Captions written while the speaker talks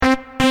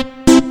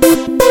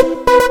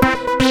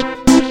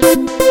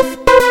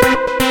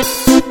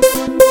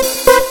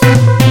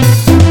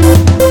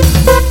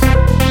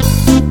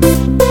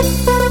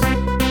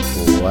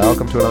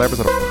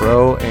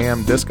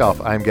Golf.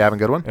 I'm Gavin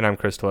Goodwin. And I'm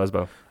Chris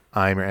Telesbo.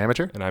 I'm your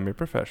amateur. And I'm your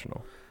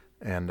professional.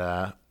 And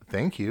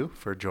thank you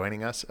for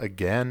joining us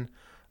again.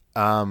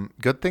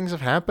 Good things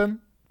have happened.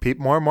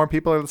 More and more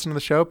people are listening to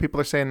the show.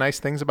 People are saying nice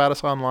things about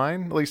us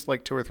online. At least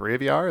like 2 or 3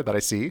 of you are that I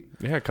see.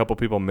 Yeah, a couple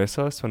people miss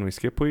us when we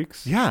skip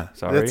weeks. Yeah.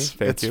 Sorry.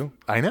 Thank you.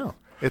 I know.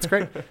 It's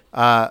great.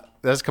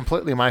 That's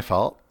completely my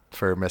fault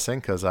for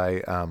missing because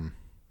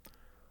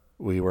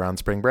we were on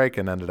spring break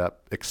and ended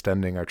up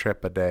extending our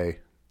trip a day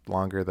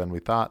longer than we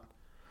thought.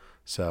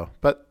 So,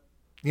 but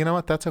you know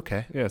what? That's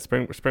okay. Yeah,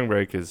 spring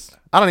break is...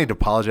 I don't need to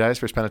apologize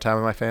for spending time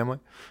with my family.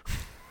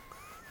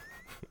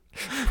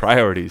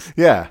 Priorities.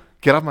 Yeah.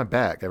 Get off my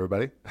back,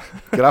 everybody.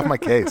 Get off my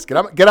case. Get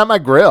out my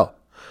grill.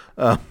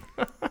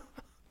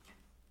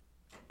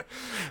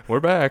 We're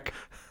back.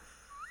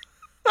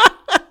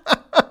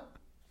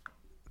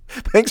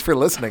 Thanks for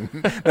listening.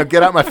 Now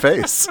get out my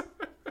face.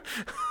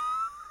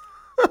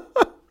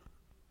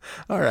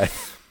 All right.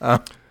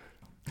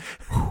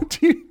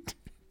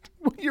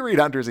 Will you read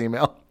Hunter's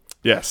email?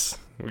 Yes.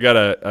 We got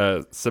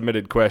a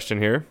submitted question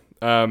here.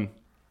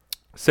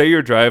 Say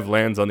your drive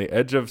lands on the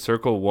edge of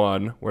circle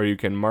 1 where you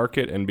can mark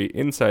it and be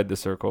inside the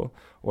circle,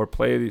 or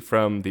play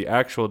from the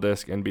actual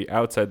disc and be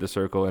outside the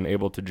circle and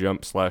able to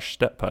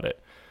jump/step putt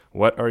it.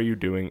 What are you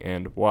doing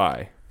and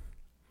why?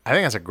 I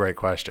think that's a great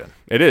question.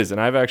 It is,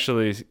 and I've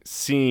actually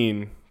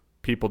seen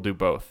people do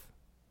both.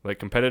 Like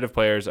competitive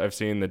players, I've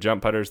seen the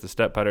jump putters, the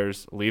step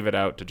putters, leave it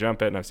out to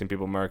jump it, and I've seen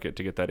people mark it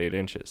to get that 8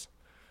 inches.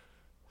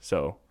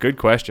 So, good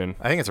question.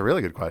 I think it's a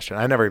really good question.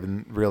 I never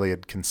even really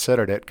had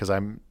considered it because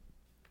even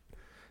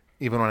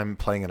when I'm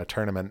playing in a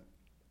tournament,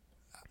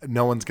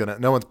 no one's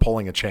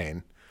pulling a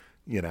chain,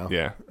 you know?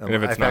 Yeah. And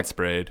if it's not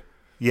sprayed.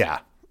 Yeah.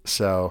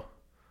 So,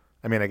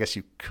 I mean, I guess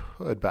you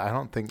could, but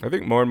I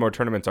think more and more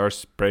tournaments are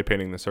spray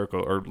painting the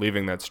circle or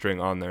leaving that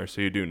string on there, so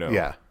you do know.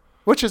 Yeah.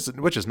 Which is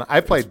not,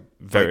 I've played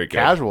very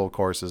casual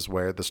courses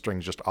where the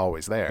string's just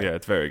always there. Yeah,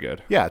 it's very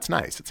good. Yeah, it's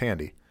nice. It's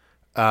handy.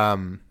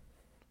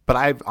 But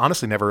I've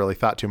honestly never really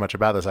thought too much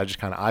about this. I just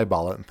kind of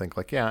eyeball it and think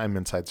like, yeah, I'm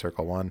inside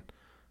circle 1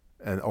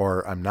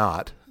 or I'm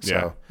not. So,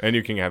 yeah. And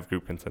you can have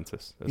group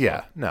consensus. Yeah.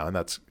 Well. No, and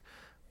that's,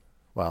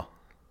 well,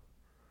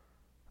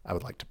 I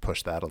would like to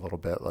push that a little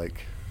bit.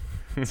 Like,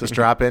 is this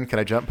drop in? Can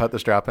I jump putt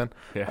this drop in?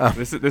 Yeah.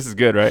 This is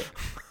good, right?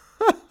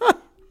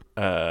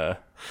 No.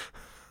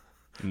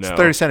 It's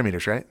 30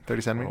 centimeters, right?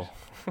 30 centimeters?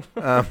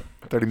 Oh.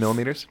 30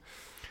 millimeters?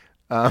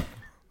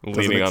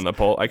 Leaning on the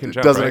pole. I can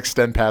jump, doesn't right?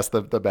 extend past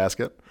the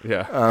basket.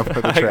 Yeah.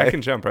 For the tray. I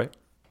can jump, right?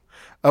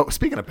 Oh,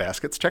 speaking of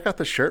baskets, check out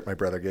the shirt my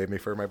brother gave me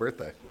for my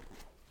birthday.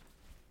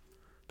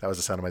 That was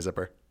the sound of my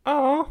zipper.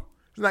 Oh.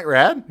 Isn't that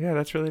rad? Yeah,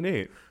 that's really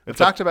neat. It's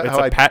a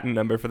patent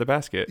number for the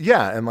basket.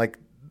 Yeah, and like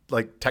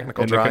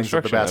technical drawings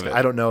of the basket. Of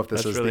I don't know if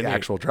this that's is really the neat.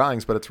 actual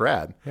drawings, but it's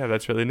rad. Yeah,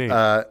 that's really neat.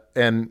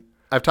 And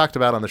I've talked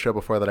about on the show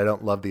before that I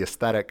don't love the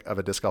aesthetic of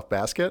a disc golf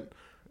basket,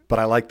 but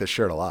I like this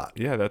shirt a lot.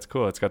 Yeah, that's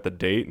cool. It's got the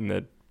date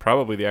and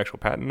probably the actual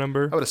patent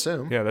number. I would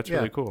assume. Yeah, that's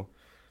really cool.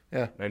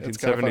 Yeah,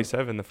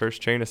 1977, the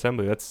first chain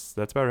assembly. That's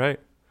about right.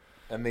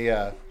 And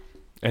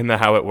the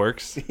how it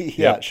works.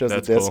 Yeah, it shows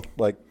the disc cool.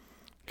 like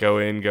go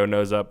in, go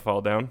nose up, fall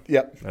down.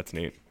 Yep, that's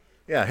neat.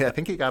 Yeah, I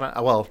think he got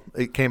it. Well,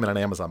 it came in an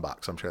Amazon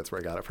box. I'm sure that's where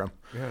I got it from.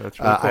 Yeah, that's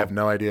really cool. I have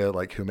no idea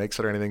like who makes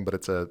it or anything, but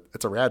it's a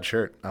rad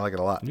shirt. I like it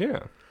a lot.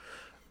 Yeah.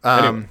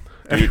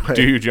 Anyway,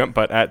 do you jump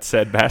putt at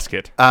said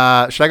basket?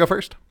 Should I go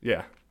first?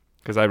 Yeah,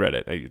 because I read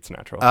it. It's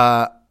natural.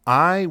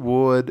 I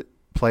would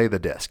play the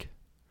disc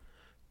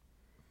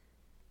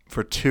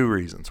for 2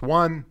 reasons.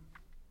 One,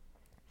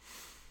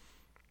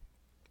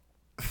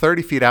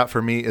 30 feet out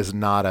for me is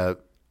not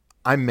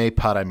I may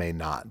putt, I may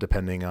not,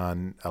 depending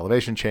on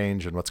elevation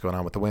change and what's going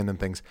on with the wind and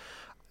things.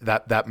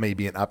 That may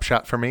be an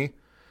upshot for me.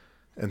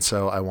 And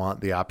so I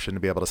want the option to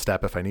be able to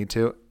step if I need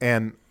to.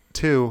 And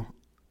 2,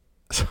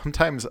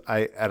 sometimes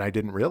I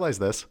didn't realize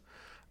this,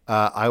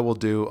 I will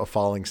do a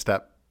falling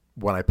step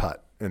when I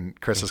putt. And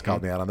Chris has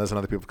called me out on this and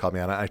other people have called me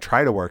out on it. I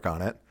try to work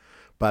on it,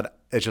 but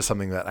it's just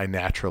something that I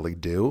naturally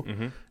do.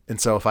 Mm-hmm.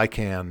 And so if I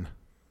can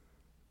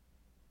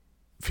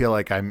feel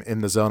like I'm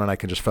in the zone and I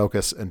can just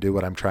focus and do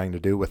what I'm trying to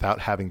do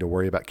without having to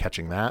worry about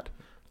catching that,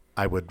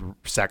 I would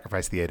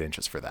sacrifice the 8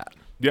 inches for that.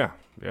 Yeah.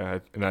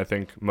 And I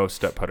think most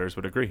step putters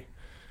would agree,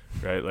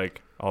 right?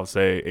 Like I'll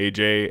say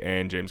AJ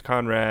and James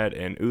Conrad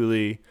and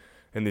Uli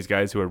and these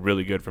guys who are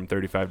really good from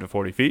 35 to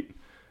 40 feet,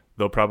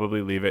 they'll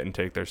probably leave it and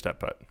take their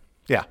step putt.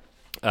 Yeah.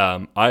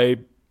 I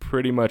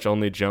pretty much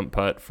only jump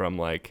putt from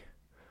like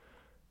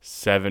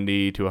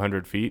 70 to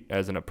 100 feet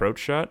as an approach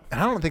shot.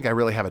 And I don't think I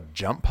really have a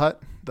jump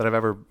putt that I've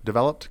ever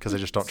developed because I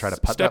just don't try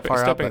to putt that far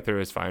out. Stepping through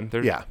is fine.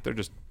 They're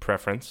just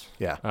preference.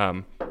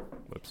 Yeah.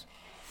 Whoops.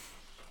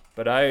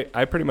 But I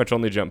pretty much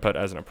only jump putt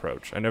as an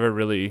approach. I never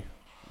really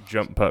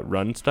jump putt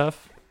run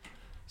stuff.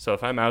 So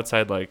if I'm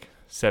outside like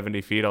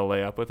 70 feet, I'll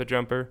lay up with a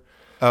jumper.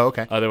 Oh,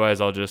 okay.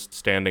 Otherwise, I'll just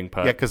standing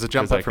putt. Yeah, because the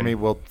jump putt for me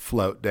will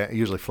float. It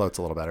usually floats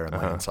a little better and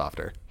lands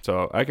softer.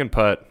 So I can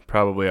putt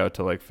probably out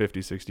to like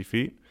 50, 60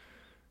 feet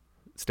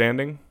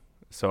standing.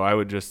 So I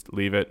would just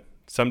leave it.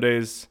 Some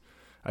days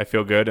I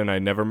feel good and I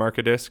never mark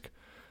a disc.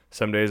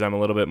 Some days I'm a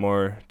little bit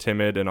more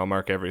timid and I'll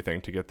mark everything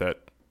to get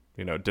that,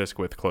 disc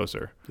width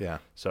closer. Yeah.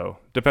 So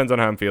depends on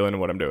how I'm feeling and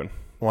what I'm doing.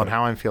 Well, and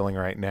how I'm feeling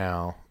right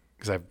now,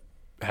 because I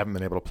haven't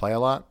been able to play a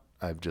lot.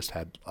 I've just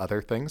had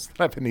other things that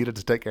I've been needed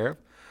to take care of,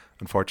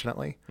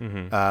 unfortunately.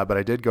 Mm-hmm. But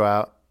I did go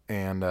out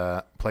and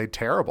played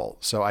terrible.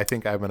 So I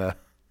think I'm gonna.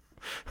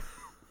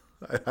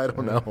 I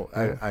don't know.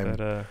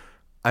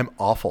 I'm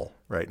awful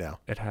right now.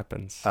 It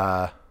happens.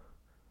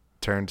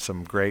 Turned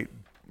some great,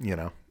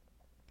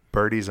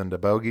 birdies into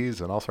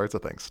bogeys and all sorts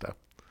of things. Stuff,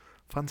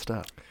 fun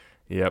stuff.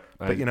 Yep.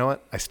 But you know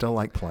what? I still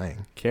like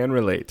playing. Can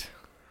relate.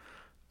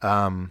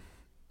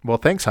 Well,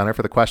 thanks, Hunter,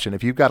 for the question.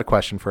 If you've got a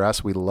question for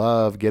us, we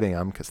love getting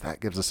them because that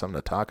gives us something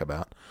to talk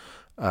about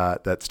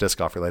that's disc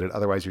golf related.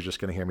 Otherwise, you're just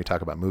going to hear me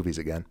talk about movies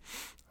again.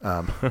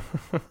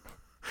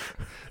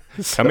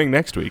 Coming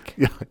next week.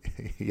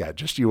 Yeah,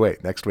 just you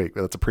wait. Next week.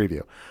 That's a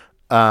preview.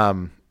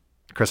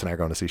 Chris and I are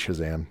going to see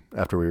Shazam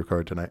after we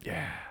record tonight.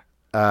 Yeah.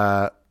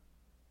 But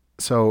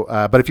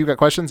if you've got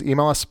questions,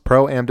 email us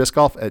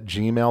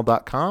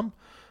proamdiscgolf@gmail.com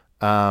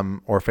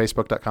or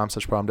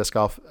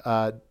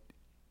facebook.com/proamdiscgolf.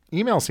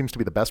 Email seems to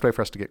be the best way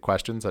for us to get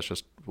questions. That's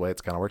just the way it's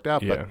kind of worked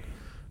out. Yeah.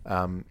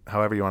 But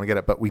however you want to get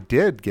it. But we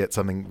did get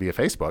something via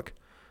Facebook.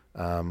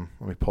 Let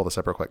me pull this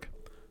up real quick.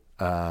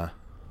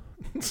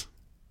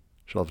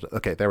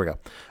 Okay, there we go.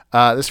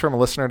 This is from a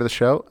listener to the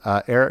show,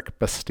 Eric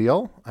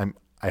Bastille.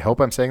 I hope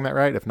I'm saying that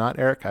right. If not,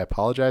 Eric, I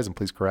apologize, and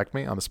please correct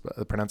me on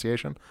the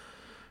pronunciation.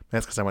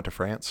 That's because I went to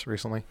France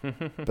recently.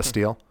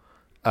 Bastille.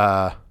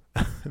 And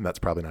that's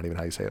probably not even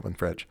how you say it in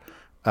French.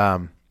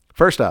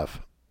 First off,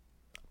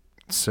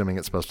 assuming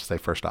it's supposed to say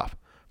first off,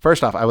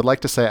 I would like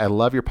to say I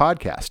love your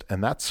podcast,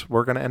 and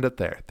we're going to end it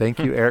there. Thank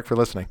you, Eric, for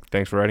listening.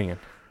 Thanks for writing in.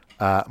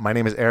 My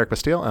name is Eric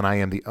Bastille, and I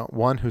am the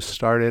one who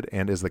started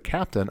and is the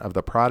captain of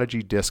the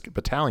Prodigy Disc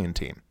Battalion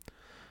team.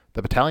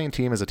 The battalion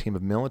team is a team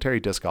of military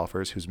disc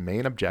golfers whose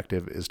main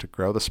objective is to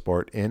grow the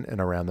sport in and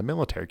around the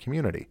military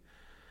community.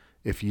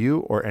 If you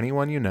or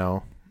anyone you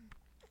know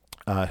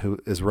who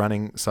is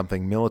running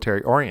something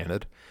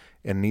military-oriented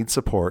and needs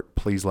support,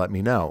 please let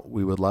me know.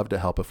 We would love to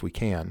help if we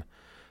can.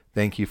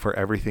 Thank you for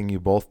everything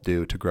you both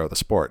do to grow the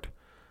sport.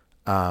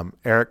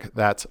 Eric,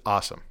 that's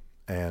awesome.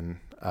 And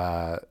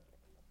I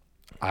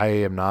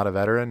am not a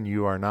veteran.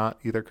 You are not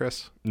either,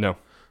 Chris? No.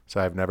 So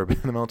I've never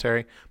been in the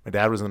military. My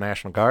dad was in the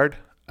National Guard,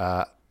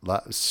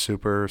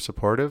 super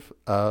supportive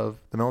of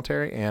the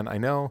military. And I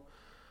know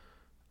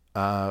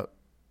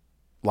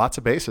lots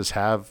of bases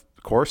have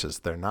courses.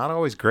 They're not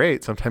always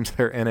great. Sometimes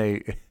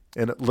they're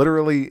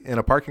literally in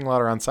a parking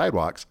lot or on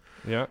sidewalks.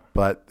 Yeah.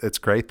 But it's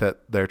great that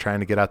they're trying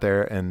to get out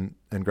there and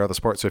grow the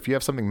sport. So if you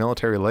have something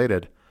military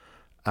related,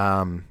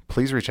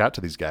 please reach out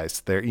to these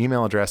guys. Their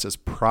email address is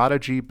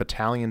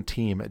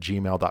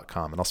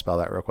prodigybattalionteam@gmail.com. And I'll spell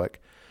that real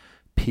quick.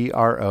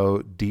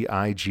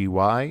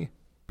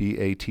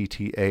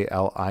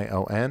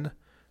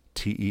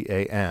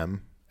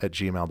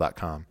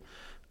 PRODIGYBATTALIONTEAM@gmail.com.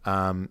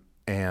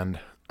 And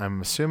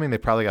I'm assuming they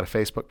probably got a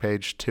Facebook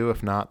page too.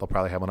 If not, they'll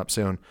probably have one up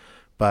soon.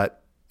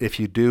 But if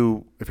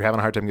you're having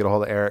a hard time getting a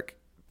hold of Eric,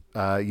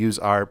 use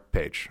our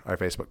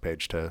Facebook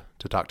page to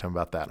talk to him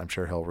about that. I'm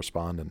sure he'll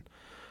respond,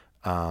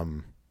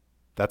 and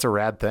that's a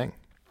rad thing.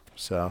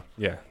 So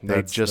yeah,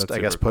 they just I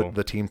guess put cool.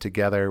 the team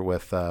together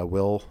with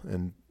Will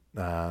and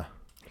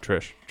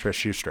Trish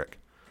Schustrick,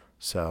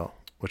 so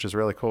which is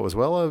really cool. Was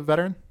Will a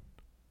veteran?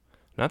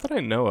 Not that I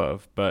know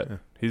of, but yeah.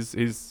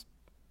 He's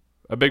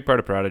a big part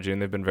of Prodigy,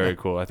 and they've been very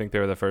cool. I think they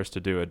were the first to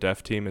do a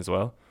deaf team as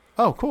well.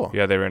 Oh, cool.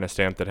 Yeah, they ran a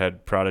stamp that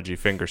had Prodigy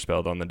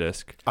fingerspelled on the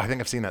disc. I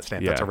think I've seen that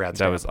stamp. Yeah, that's a rad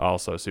stamp. That was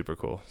also super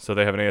cool. So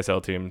they have an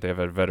ASL team. They have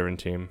a veteran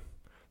team.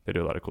 They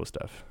do a lot of cool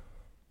stuff.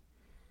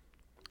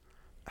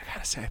 I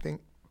gotta say, I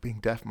think being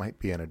deaf might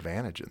be an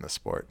advantage in the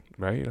sport.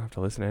 Right? You don't have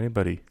to listen to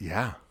anybody.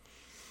 Yeah.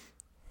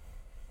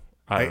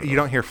 You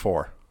don't hear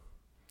 4.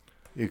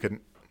 You can.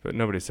 But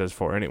nobody says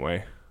 4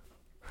 anyway.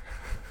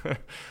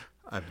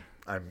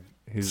 I'm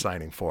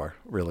signing 4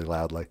 really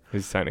loudly.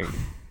 He's signing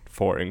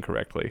 4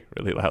 incorrectly,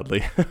 really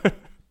loudly.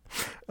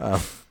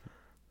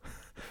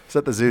 Was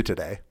at the zoo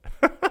today,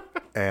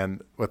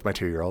 and with my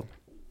 2-year-old,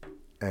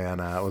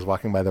 and I was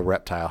walking by the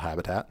reptile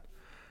habitat,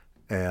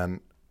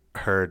 and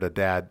heard a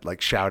dad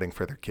shouting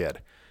for their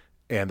kid,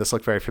 and this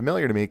looked very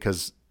familiar to me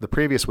because the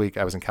previous week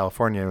I was in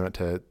California and went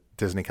to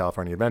Disney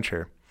California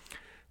Adventure,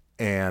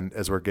 and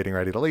as we're getting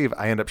ready to leave,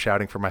 I end up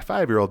shouting for my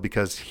 5-year-old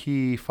because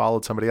he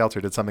followed somebody else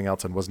or did something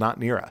else and was not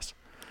near us.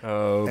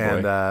 Oh, boy.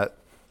 And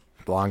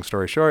long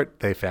story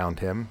short, they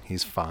found him.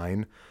 He's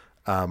fine.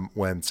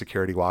 When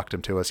security walked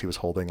him to us, he was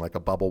holding a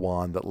bubble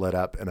wand that lit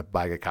up and a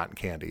bag of cotton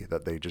candy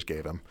that they just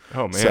gave him.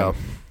 Oh, man. So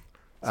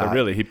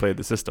really, he played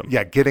the system.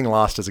 Yeah, getting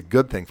lost is a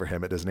good thing for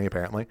him at Disney,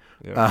 apparently.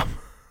 Yeah.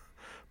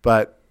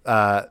 But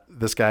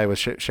this guy was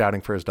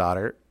shouting for his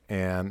daughter,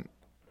 and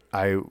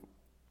I,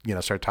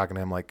 started talking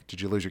to him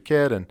did you lose your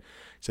kid? And he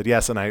said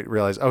yes, and I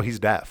realized, oh, he's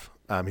deaf.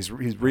 He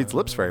reads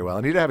lips very well,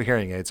 and he did have a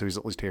hearing aid, so he's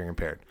at least hearing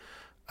impaired.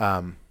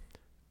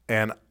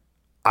 And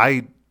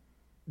I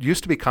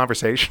used to be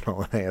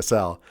conversational in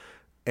ASL,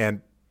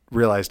 and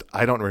realized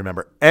I don't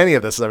remember any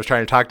of this as I was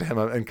trying to talk to him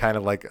and kind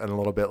of like, and a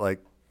little bit like,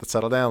 let's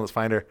settle down, let's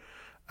find her.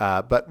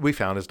 But we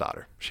found his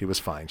daughter. She was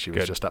fine. She was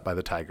Good. just up by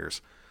the tiger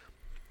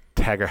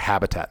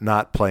habitat,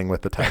 not playing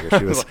with the tiger.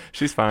 She was,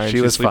 She's fine. She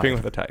She's was sleeping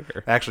fine. with a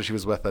tiger. Actually, she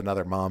was with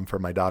another mom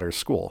from my daughter's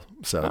school.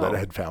 So that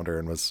had found her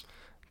and was,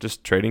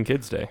 Just trading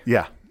kids day.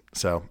 yeah.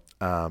 So,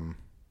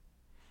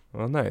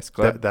 Well, nice.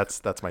 Glad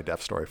that's my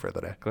deaf story for the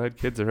day. glad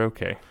kids are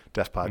okay.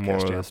 Deaf podcast.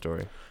 Moral of Yeah. the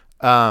story.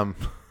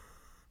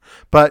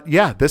 But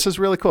yeah, this is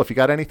really cool. If you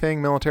got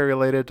anything military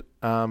related,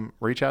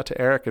 reach out to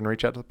Eric and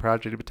reach out to the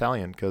Prodigy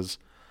Battalion, because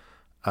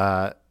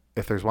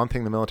if there's one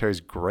thing the military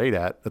is great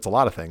at, it's a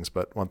lot of things,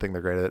 but one thing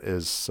they're great at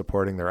is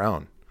supporting their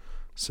own.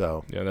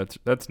 So Yeah,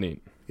 that's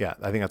neat. yeah,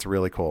 I think that's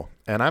really cool.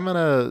 And I'm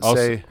gonna Also-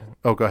 say,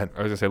 oh, go ahead.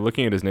 I was gonna say,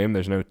 looking at his name,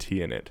 there's no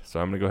T in it, so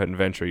I'm gonna go ahead and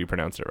venture you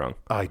pronounced it wrong.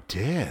 I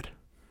did.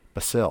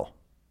 Basil.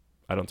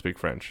 I don't speak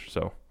French,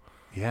 so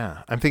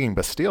Yeah, I'm thinking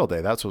Bastille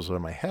Day. That's what was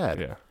in my head.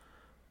 yeah,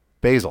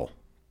 Basil.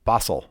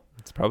 Basil.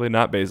 it's probably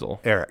not Basil.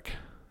 Eric.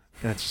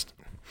 And it's just,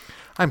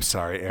 I'm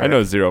sorry, Eric. I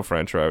know zero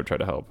French, or I would try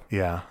to help.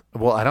 Yeah.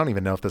 Well, I don't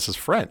even know if this is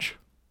French.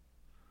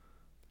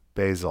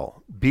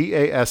 Basil.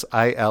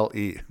 Basile.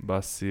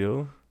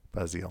 Basile?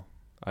 Basil.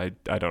 I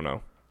don't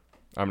know.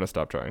 I'm gonna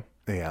stop trying.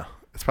 Yeah.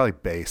 It's probably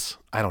base.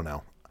 I don't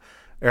know.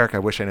 Eric, I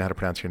wish I knew how to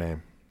pronounce your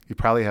name. You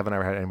probably haven't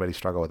ever had anybody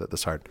struggle with it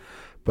this hard.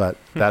 But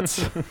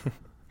that's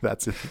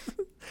that's it.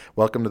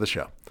 Welcome to the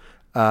show.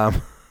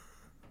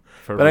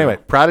 For But real. anyway,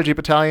 Prodigy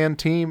Battalion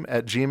team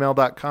at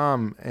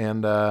gmail.com.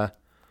 And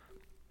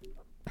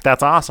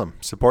that's awesome.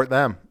 Support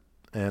them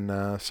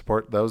and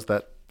support those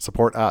that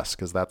support us,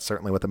 because that's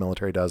certainly what the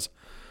military does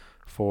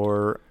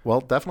for, well,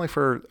 definitely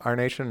for our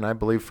nation, and I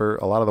believe for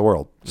a lot of the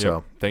world. Yep.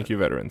 So Thank you,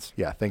 veterans.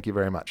 yeah, thank you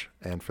very much.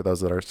 And for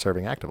those that are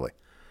serving actively,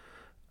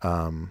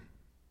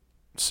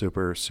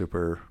 super,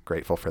 super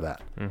grateful for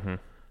that.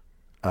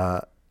 Mm-hmm.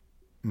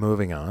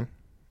 Moving on,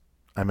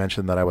 I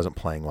mentioned that I wasn't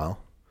playing well.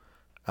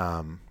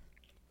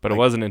 But it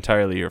wasn't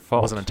entirely your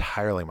fault. It wasn't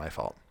entirely my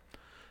fault.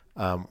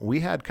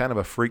 We had kind of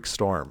a freak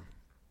storm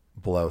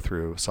blow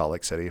through Salt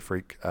Lake City,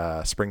 freak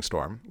spring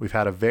storm. We've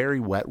had a very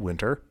wet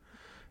winter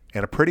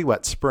and a pretty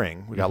wet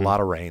spring. We got a lot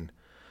of rain,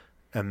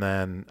 and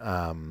then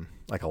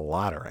like a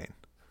lot of rain.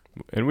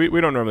 And we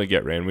don't normally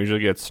get rain. We usually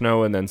get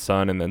snow and then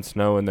sun and then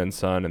snow and then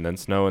sun and then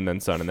snow and then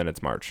sun, and then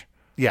it's March.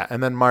 Yeah,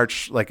 and then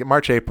March,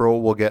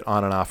 April, we'll get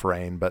on and off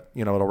rain, but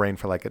it'll rain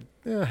for like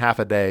half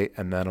a day,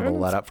 and then it'll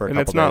let up for a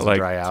couple days and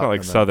dry out. It's not like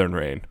and then- southern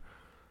rain.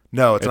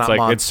 No, it's not like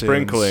monsoons. it's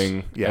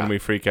sprinkling, Yeah, and we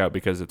freak out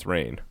because it's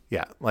rain.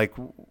 yeah. Like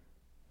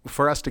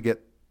for us to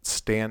get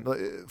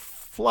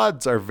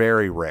floods are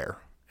very rare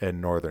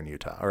in northern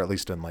Utah, or at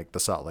least in like the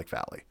Salt Lake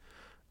Valley.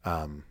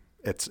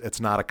 It's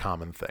not a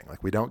common thing.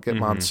 Like we don't get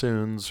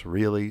monsoons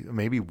really,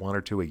 maybe one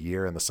or two a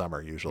year in the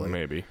summer usually.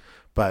 Maybe.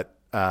 But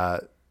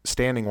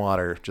standing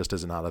water just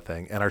is not a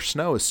thing. And our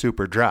snow is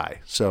super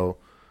dry. So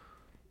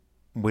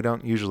we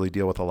don't usually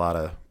deal with a lot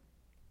of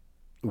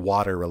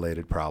water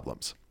related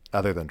problems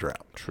other than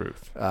drought.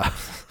 Truth.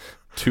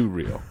 Too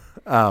real.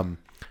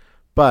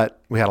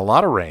 But we had a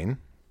lot of rain.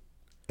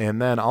 And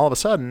then all of a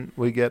sudden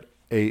we get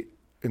a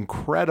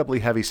incredibly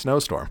heavy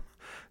snowstorm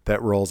that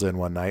rolls in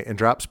one night and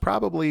drops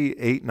probably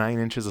 8-9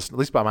 inches of, at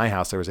least by my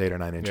house, there was 8 or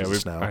 9 inches of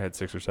snow. I had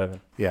 6 or 7.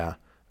 Yeah.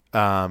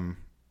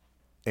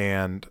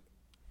 And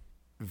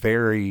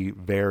very,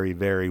 very,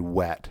 very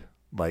wet,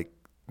 like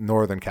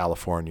Northern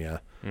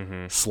California,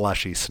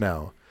 slushy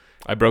snow.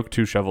 I broke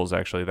 2 shovels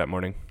actually that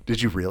morning.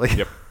 Did you really?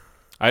 Yep.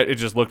 It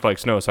just looked like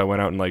snow, so I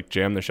went out and like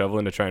jammed the shovel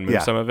in to try and move Yeah.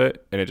 some of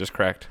it, and it just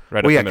cracked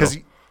right Well, up yeah, the middle.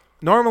 because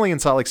normally in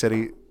Salt Lake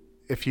City,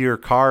 if your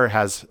car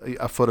has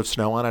a foot of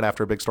snow on it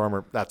after a big storm,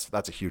 or that's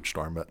a huge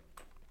storm, but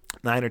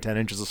 9 or 10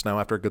 inches of snow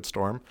after a good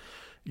storm,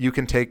 you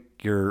can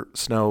take your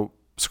snow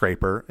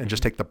scraper and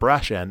just take the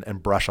brush end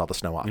and brush all the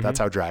snow off. That's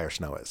how dry our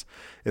snow is.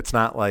 It's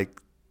not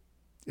like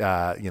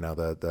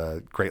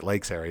the Great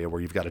Lakes area where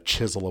you've got to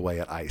chisel away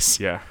at ice.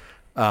 Yeah.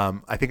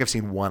 I think I've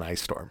seen one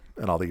ice storm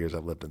in all the years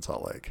I've lived in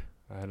Salt Lake.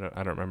 I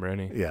don't remember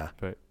any. Yeah.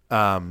 But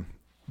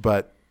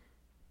But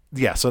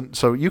yeah,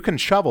 so you can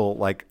shovel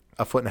like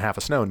a foot and a half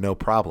of snow, no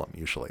problem.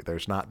 Usually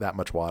there's not that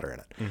much water in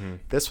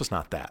it. This was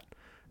not that.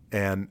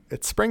 And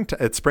it's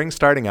spring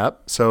starting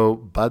up. So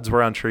buds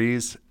were on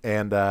trees,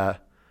 and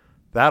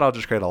that'll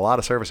just create a lot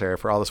of surface area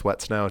for all this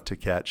wet snow to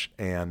catch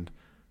and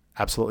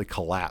absolutely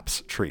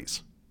collapse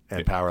trees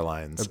and power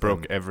lines. it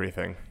broke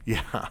everything.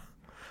 Yeah.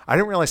 I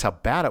didn't realize how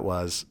bad it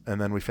was. And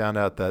then we found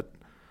out that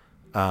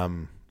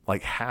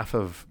like half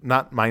of,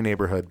 not my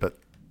neighborhood, but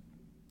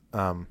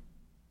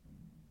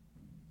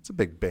it's a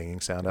big banging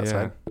sound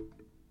outside.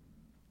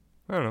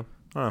 I don't know.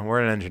 I don't know, we're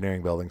in an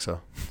engineering building,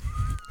 so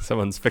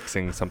Someone's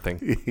fixing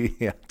something.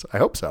 yeah, I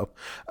hope so.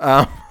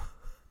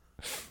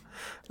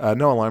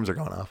 No alarms are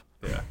going off.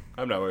 Yeah.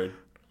 I'm not worried.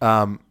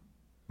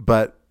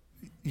 But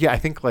yeah, I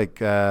think like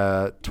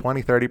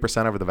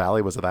 20-30% of the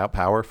valley was without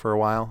power for a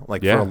while,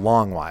 like Yeah. for a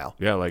long while.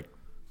 Yeah, like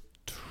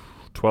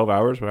 12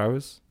 hours where I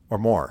was. Or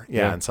more.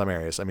 Yeah, Yeah. in some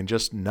areas. I mean,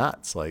 just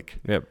nuts. Like,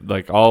 Yeah,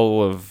 like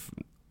all of,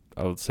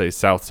 I would say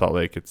South Salt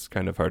Lake, it's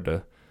kind of hard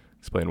to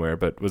explain where,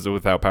 but was it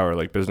without power?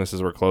 Like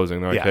businesses were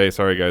closing. They're like, Yeah. hey,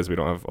 sorry guys, we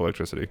don't have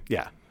electricity.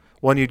 Yeah.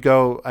 When I'd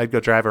go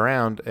drive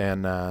around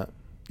and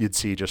you'd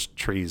see just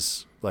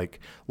trees, like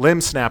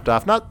limbs snapped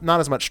off. Not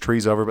as much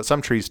trees over, but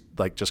some trees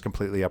like just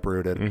completely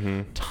uprooted.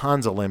 Mm-hmm.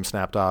 Tons of limbs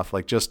snapped off.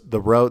 Like just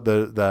the road,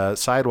 the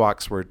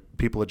sidewalks where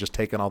people had just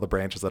taken all the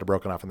branches that had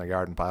broken off in their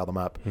yard and piled them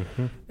up.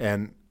 Mm-hmm.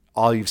 And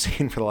all you've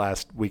seen for the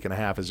last week and a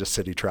half is just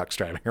city trucks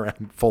driving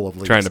around full of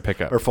leaves. Trying to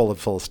pick up. Or full of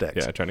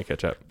sticks. Yeah, trying to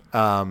catch up.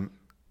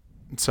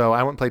 So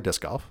I went and played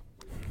disc golf.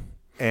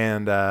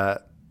 And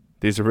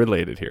These are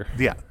related here.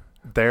 yeah,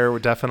 there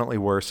definitely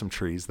were some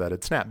trees that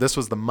had snapped. This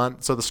was the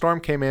month. So the storm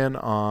came in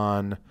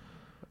on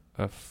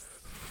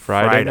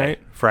Friday night?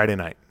 Friday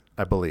night,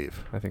 I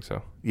believe. I think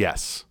so.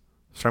 Yes.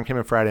 Storm came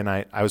in Friday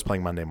night. I was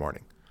playing Monday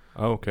morning.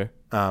 Oh, okay.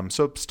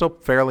 So still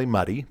fairly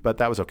muddy, but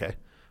that was okay.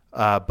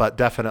 But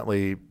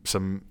definitely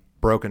some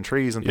broken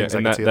trees and Yeah, things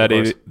and I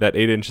could see. that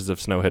 8 inches of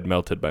snow had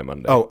melted by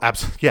Monday. Oh,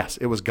 absolutely. Yes,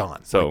 it was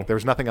gone. So like, there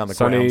was nothing on the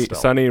ground still.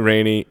 Sunny,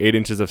 rainy, 8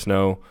 inches of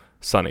snow,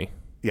 sunny,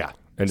 Yeah.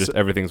 and just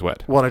everything's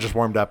wet. Well, and it just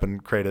warmed up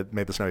and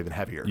made the snow even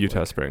heavier.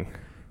 Utah spring.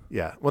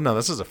 Yeah. Well, no,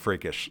 this is a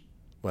freakish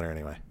winter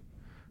anyway.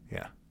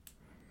 Yeah.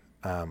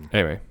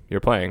 Anyway,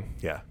 you're playing.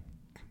 Yeah.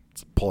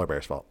 It's polar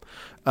bear's fault.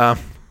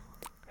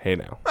 Hey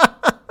now.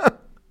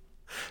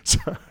 So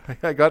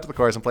I go out to the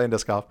course. I'm playing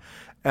disc golf,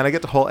 and I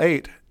get to hole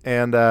 8,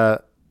 and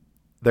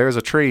there's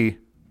a tree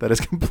that has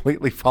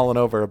completely fallen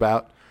over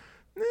about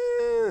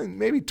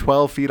maybe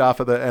 12 feet off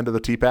of the end of the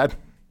tee pad.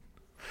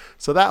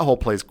 So that hole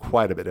plays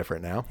quite a bit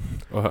different now.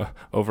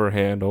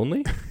 Overhand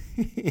only?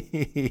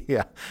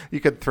 Yeah, you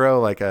could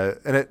throw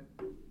and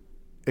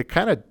it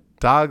kind of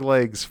dog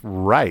legs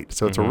right,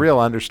 so it's a real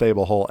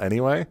understable hole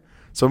anyway.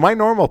 So my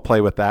normal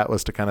play with that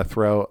was to kind of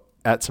throw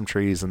at some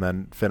trees and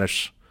then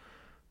finish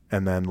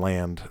and then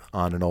land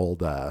on an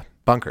old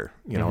bunker,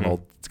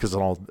 because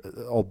an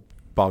old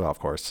ball golf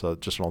course, so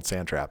just an old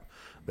sand trap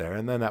there,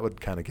 and then that would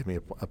kind of give me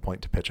a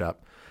point to pitch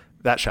up.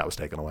 That shot was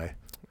taken away.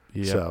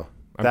 Yeah. So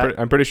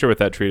I'm pretty sure with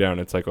that tree down,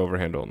 it's like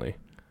overhand only.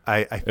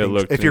 I think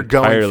looked if you're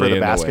going for entirely the in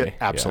the basket, way.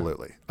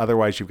 absolutely. Yeah.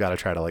 Otherwise, you've got to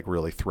try to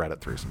really thread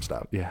it through some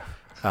stuff. Yeah.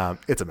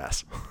 It's a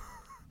mess.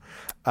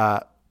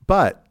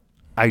 But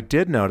I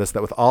did notice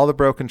that with all the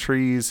broken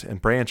trees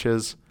and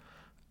branches,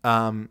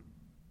 one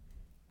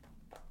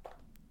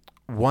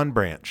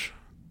branch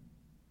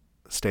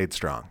stayed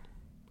strong.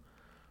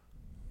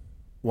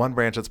 One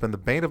branch that's been the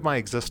bane of my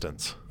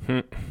existence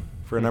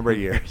for a number of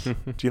years. Do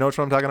you know which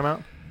one I'm talking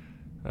about?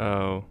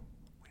 Oh.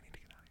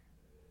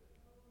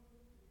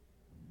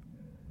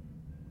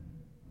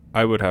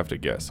 I would have to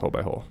guess hole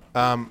by hole.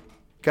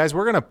 Guys,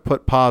 we're going to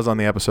put pause on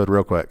the episode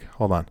real quick.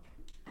 Hold on.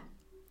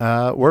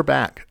 We're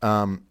back.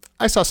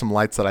 I saw some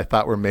lights that I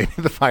thought were maybe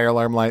the fire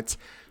alarm lights.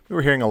 We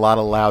were hearing a lot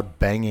of loud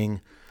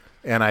banging,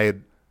 and I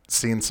had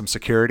seen some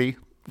security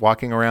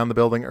walking around the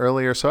building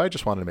earlier, so I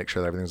just wanted to make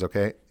sure that everything's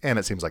okay, and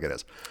it seems like it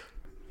is.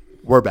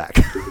 We're back.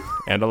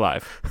 And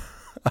alive.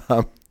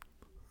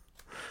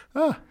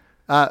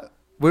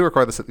 We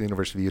record this at the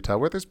University of Utah,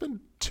 where there's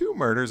been 2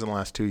 murders in the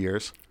last 2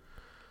 years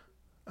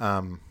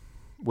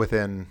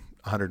within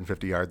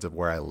 150 yards of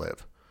where I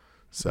live.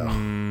 So,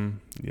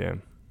 yeah.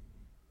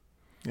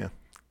 Yeah.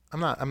 I'm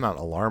not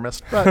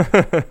alarmist,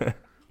 but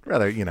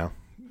rather,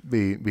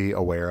 be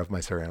aware of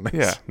my surroundings.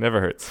 Yeah, never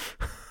hurts.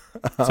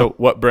 So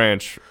what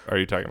branch are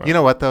you talking about? You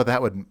know what, though?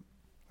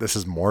 This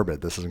is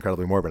morbid. This is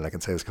incredibly morbid. I can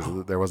say this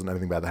because there wasn't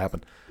anything bad that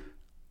happened.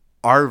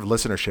 Our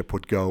listenership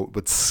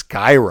would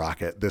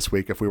skyrocket this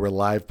week if we were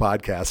live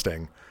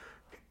podcasting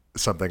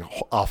something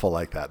awful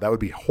like that. That would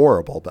be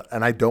horrible,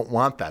 and I don't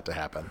want that to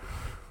happen.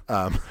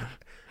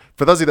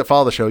 For those of you that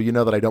follow the show, you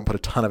know that I don't put a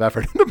ton of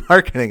effort into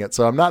marketing it,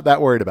 so I'm not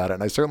that worried about it,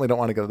 and I certainly don't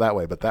want to go that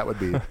way, but that'd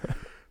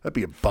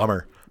be a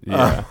bummer.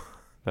 Yeah,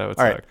 that would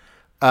suck.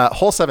 All right.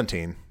 Hole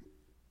 17,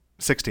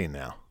 16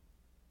 now.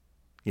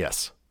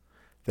 Yes.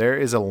 There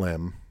is a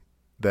limb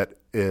that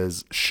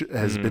has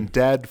been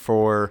dead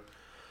for,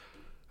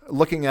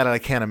 looking at it, I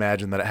can't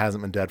imagine that it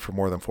hasn't been dead for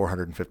more than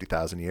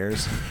 450,000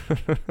 years.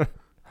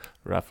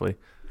 Roughly.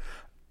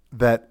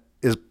 That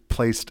is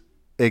placed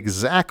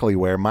exactly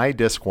where my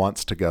disc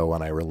wants to go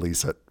when I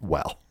release it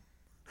well.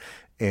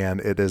 And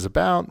it is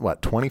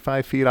about,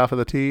 25 feet off of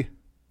the tee?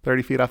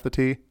 30 feet off the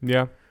tee?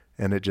 Yeah.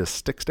 And it just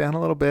sticks down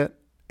a little bit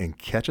and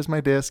catches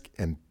my disc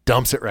and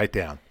dumps it right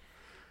down.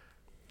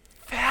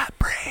 That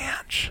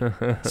branch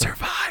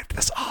survived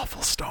this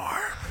awful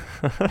storm.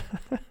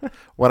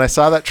 When I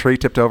saw that tree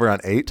tipped over on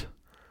 8,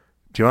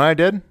 do you know what I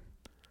did?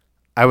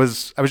 I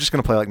was just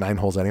going to play 9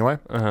 holes anyway.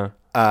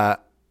 I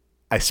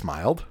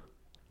smiled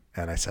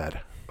and I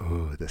said,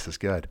 "Ooh, this is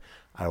good."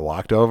 I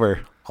walked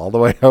over all the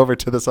way over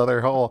to this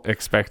other hole.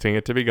 Expecting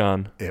it to be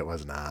gone. It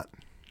was not.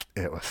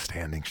 It was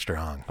standing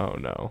strong. Oh,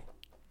 no.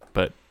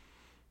 But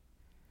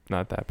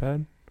not that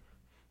bad?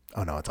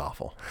 Oh, no, it's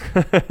awful.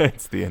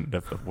 It's the end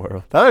of the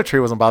world. The other tree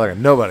wasn't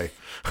bothering nobody.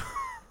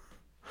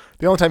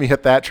 The only time you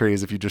hit that tree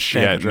is if you just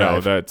shank the drive.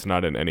 No, that's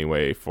not in any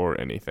way for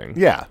anything.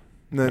 Yeah.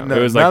 No, it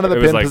was none of the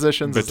pin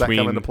positions does that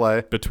come into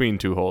play. Between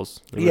 2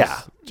 holes. Yeah.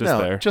 Just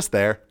there. Just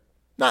there.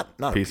 Not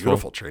a Peaceful.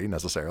 beautiful tree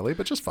necessarily,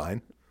 but just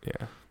fine.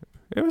 Yeah.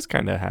 It was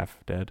kind of half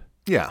dead.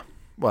 Yeah.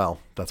 Well,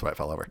 that's why it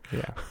fell over.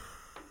 Yeah.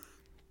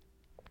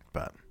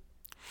 But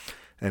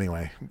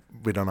anyway,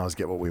 we don't always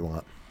get what we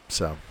want.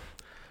 So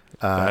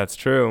That's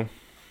true.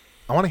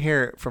 I want to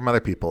hear from other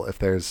people if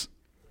there's,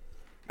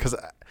 because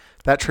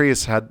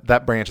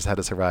that branch has had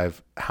to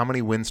survive how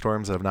many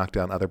windstorms that have knocked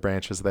down other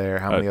branches there?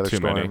 How many other Too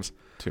storms?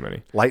 Too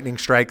many. Lightning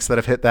strikes that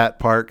have hit that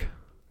park?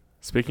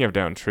 Speaking of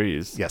down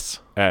trees, Yes.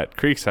 at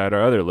Creekside,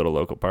 our other little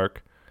local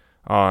park,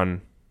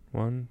 on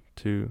 1,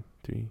 2,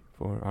 3,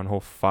 4, on hole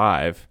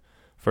 5,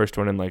 first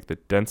one in like the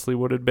densely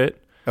wooded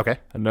bit, Okay.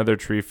 another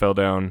tree fell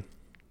down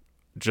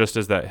just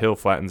as that hill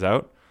flattens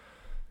out.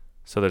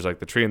 So there's like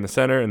the tree in the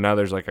center, and now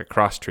there's like a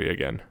cross tree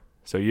again.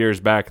 So years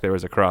back, there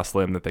was a cross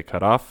limb that they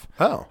cut off,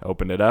 Oh.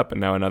 opened it up,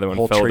 and now another one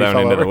Whole fell tree down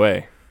fell into over? the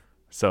way.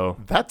 So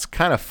That's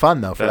kind of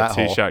fun though for that that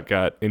tee hole. shot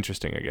got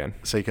interesting again.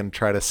 So you can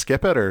try to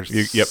skip it or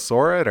Yep.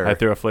 soar it or I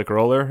threw a flick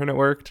roller and it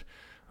worked,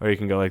 or you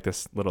can go like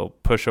this little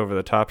push over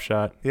the top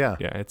shot. yeah.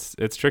 Yeah,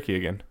 it's tricky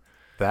again.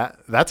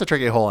 That's a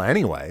tricky hole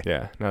anyway.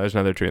 Yeah, now there's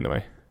another tree in the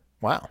way.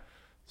 Wow.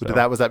 So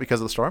Was that because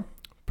of the storm?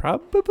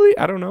 probably,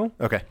 I don't know.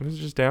 Okay. It was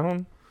just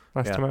down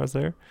last Yeah. time I was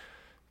there.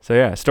 So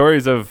yeah,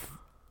 stories of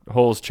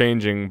holes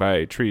changing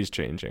by trees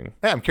changing.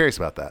 Yeah, I'm curious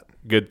about that.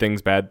 Good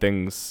things, bad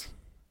things.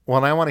 Well,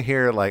 and I want to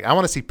hear I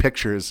want to see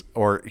pictures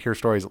or hear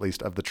stories at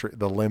least of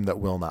the limb that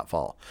will not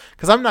fall.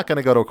 Because I'm not going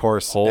to go to a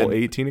course. Hole and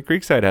 18 at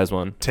Creekside has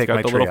one. Take It's got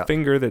my the tree little out.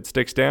 finger that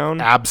sticks down.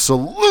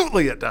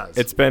 Absolutely, it does.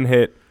 It's been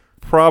hit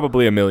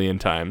probably a million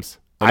times.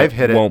 and I've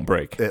hit it. Won't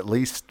break. At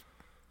least,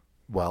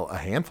 a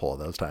handful of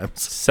those times.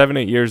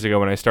 7-8 years ago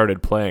when I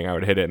started playing, I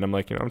would hit it and I'm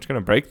like, I'm just going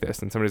to break this.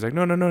 And somebody's like,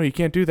 no, you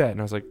can't do that. And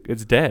I was like,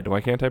 it's dead. Why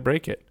can't I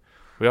break it?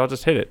 We all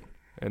just hit it.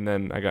 And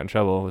then I got in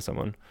trouble with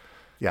someone.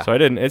 Yeah. So I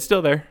didn't. It's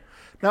still there.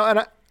 No,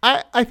 and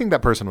I think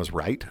that person was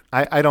right.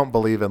 I don't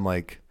believe in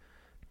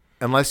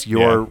unless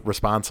you're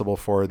responsible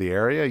for the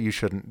area, you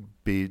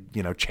shouldn't be,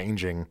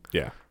 changing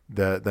Yeah.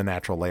 the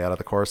natural layout of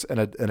the course. And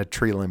a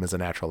tree limb is a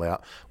natural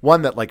layout.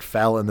 One that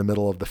fell in the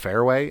middle of the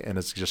fairway and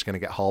is just going to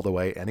get hauled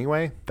away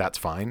anyway, that's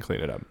fine. Clean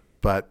it up.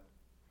 But,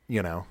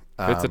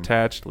 If it's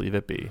attached, leave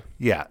it be.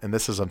 yeah, and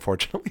this is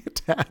unfortunately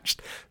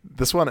attached.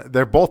 This one,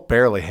 they're both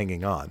barely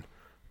hanging on,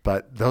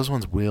 but those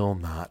ones will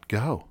not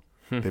go.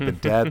 They've been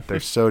dead. They're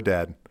so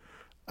dead.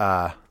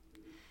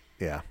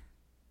 Yeah.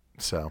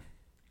 So,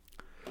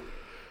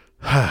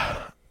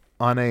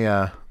 on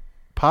a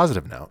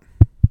positive note,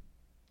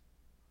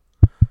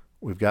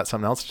 we've got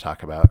something else to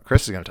talk about.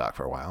 Chris is going to talk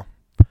for a while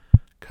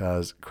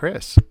because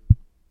Chris,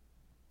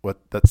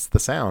 that's the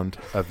sound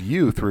of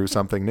you through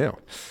something new.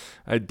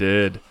 I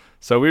did.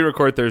 So we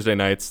record Thursday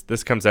nights.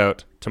 This comes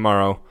out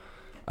tomorrow.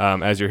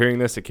 As you're hearing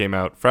this, it came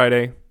out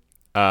Friday.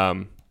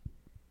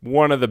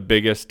 One of the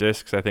biggest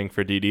discs, I think,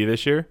 for DD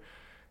this year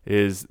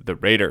is the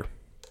Raider.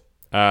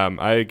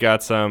 I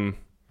got some,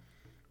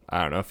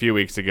 a few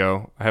weeks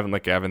ago. I haven't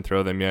let Gavin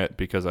throw them yet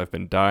because I've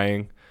been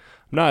dying.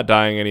 I'm not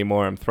dying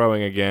anymore. I'm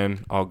throwing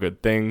again. All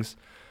good things.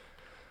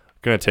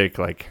 Going to take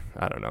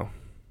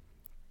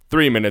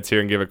 3 minutes here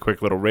and give a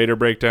quick little Raider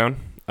breakdown.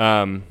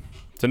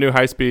 It's a new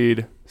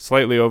high-speed,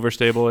 slightly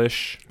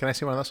overstable-ish. Can I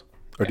see one of those?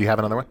 Or do you have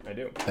another one? I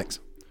do. Thanks.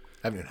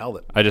 I haven't even held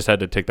it. I just had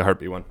to take the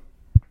heartbeat one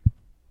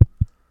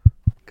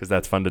because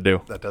that's fun to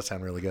do. That does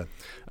sound really good.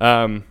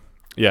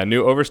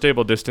 New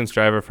overstable distance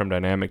driver from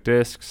Dynamic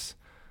Discs.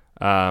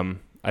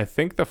 I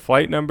think the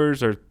flight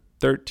numbers are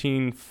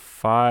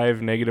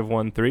 13.5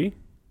 -13.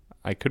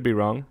 I could be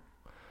wrong.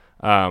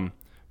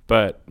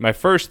 But my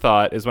first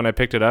thought is when I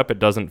picked it up, it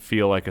doesn't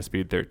feel like a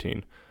Speed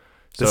 13.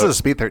 This So- is a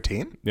Speed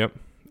 13? Yep.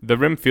 The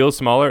rim feels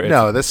smaller.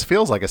 No, this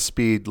feels like a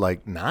Speed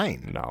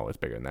 9. No, it's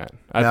bigger than that.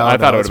 I I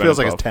thought it would have been feels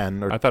like 12. it's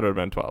 10. Or I thought it would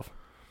have been 12.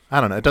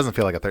 I don't know. It doesn't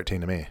feel like a 13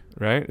 to me.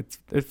 Right?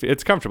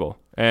 It's comfortable.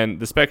 And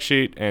the spec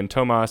sheet and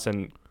Tomas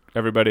and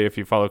everybody, if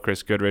you follow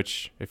Chris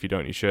Goodrich, if you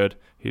don't, you should.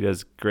 He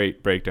does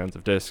great breakdowns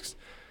of discs.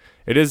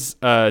 It is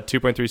a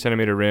 2.3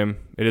 centimeter rim.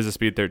 It is a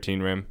Speed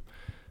 13 rim,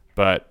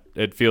 but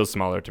it feels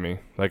smaller to me.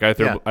 Like I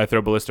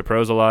throw Ballista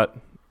Pros a lot,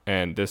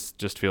 and this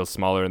just feels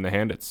smaller in the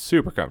hand. It's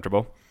super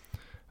comfortable.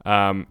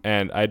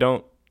 And I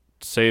don't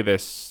say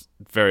this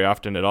very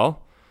often at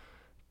all,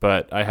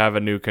 but I have a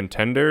new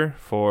contender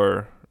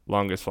for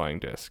longest flying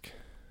disc.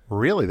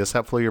 Really? This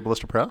helpful your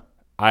Ballista Pro?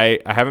 I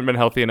haven't been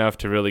healthy enough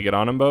to really get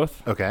on them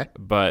both, Okay.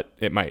 but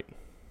it might.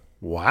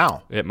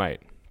 Wow. It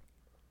might.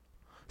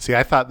 See,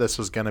 I thought this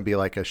was going to be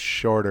like a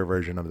shorter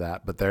version of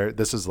that, but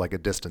this is like a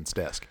distance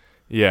disc.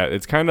 Yeah,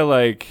 it's kind of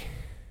like,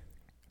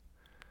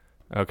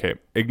 okay,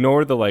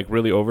 ignore the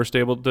really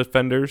overstable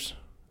defenders.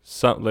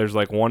 There's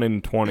 1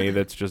 in 20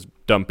 that's just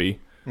dumpy,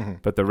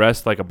 but the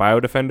rest, like a Bio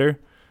Defender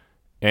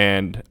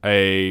and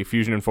a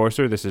Fusion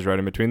Enforcer, this is right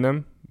in between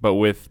them, but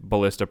with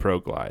Ballista Pro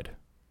Glide.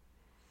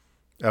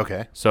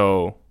 Okay.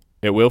 So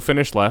it will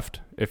finish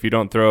left if you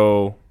don't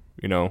throw,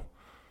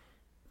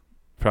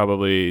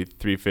 probably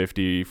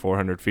 350,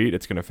 400 feet.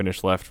 It's going to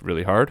finish left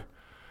really hard.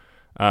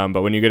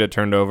 But when you get it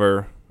turned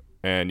over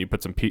and you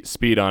put some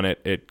speed on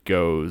it, it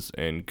goes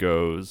and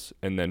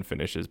then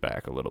finishes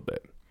back a little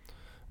bit.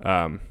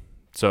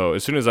 So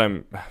as soon as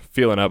I'm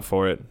feeling up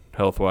for it,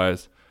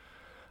 health-wise,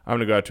 I'm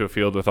going to go out to a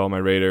field with all my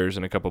Raiders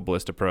and a couple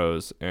Ballista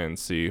Pros and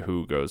see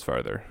who goes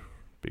farther,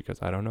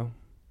 because I don't know.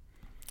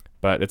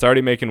 But it's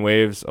already making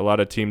waves. A lot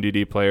of Team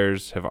DD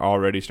players have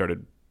already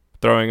started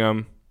throwing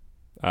them.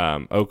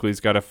 Oakley's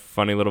got a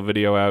funny little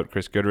video out.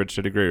 Chris Goodrich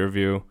did a great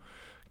review.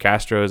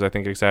 Castro's, I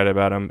think, excited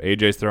about him.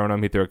 AJ's throwing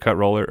them. He threw a cut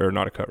roller, or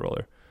not a cut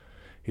roller.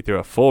 He threw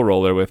a full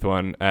roller with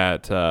one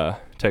at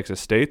Texas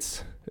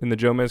State's in the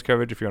Joe Miz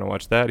coverage. If you want to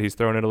watch that, he's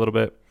throwing it a little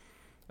bit.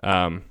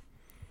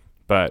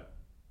 But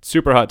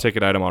super hot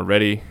ticket item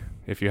already.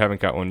 If you haven't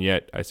got one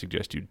yet, I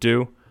suggest you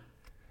do.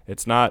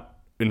 It's not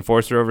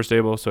Enforcer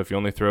overstable, so if you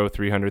only throw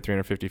 300,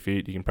 350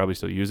 feet, you can probably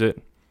still use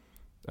it.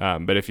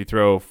 But if you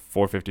throw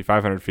 450,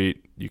 500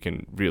 feet, you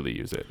can really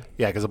use it.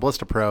 Yeah, because a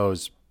Ballista Pro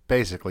is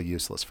basically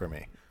useless for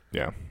me.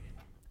 Yeah.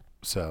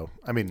 So,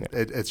 I mean,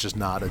 it's just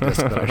not a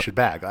disc that I should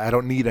bag. I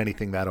don't need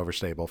anything that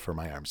overstable for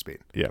my arm speed.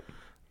 Yep.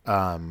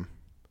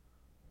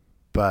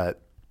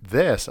 But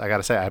this, I got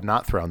to say, I have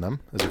not thrown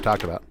them, as we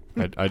talked about.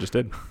 I just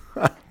did.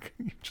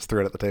 You just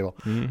threw it at the table.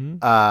 Mm-hmm.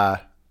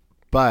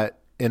 But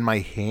in my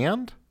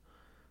hand,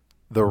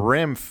 the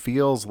rim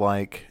feels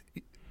like,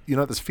 you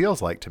know what this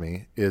feels like to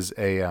me is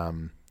a,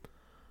 and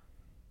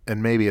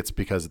maybe it's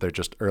because they're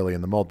just early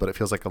in the mold, but it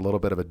feels like a little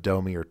bit of a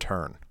domier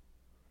turn.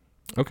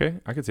 Okay,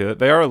 I can see that.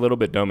 They are a little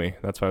bit domey.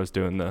 That's why I was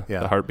doing the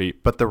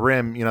heartbeat. But the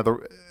rim, you know,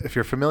 if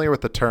you're familiar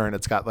with the turn,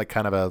 it's got like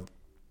kind of a,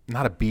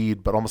 not a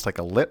bead, but almost like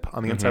a lip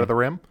on the inside of the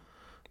rim.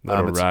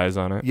 Little rise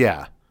on it.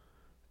 Yeah.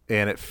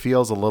 And it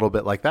feels a little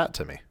bit like that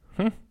to me.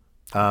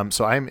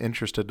 So I'm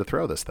interested to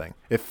throw this thing.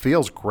 It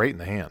feels great in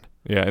the hand.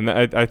 Yeah, and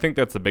I think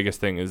that's the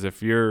biggest thing is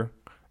if you're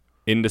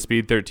into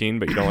Speed 13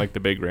 but you don't like the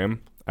big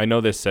rim, I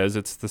know this says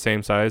it's the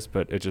same size,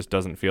 but it just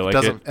doesn't feel like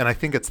it. And I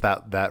think it's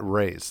that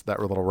raise, that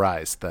little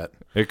rise that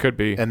it could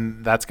be.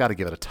 And that's got to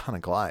give it a ton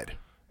of glide.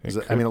 It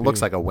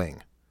looks like a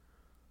wing.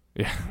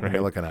 Yeah, right. When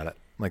you're looking at it.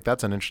 Like,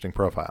 that's an interesting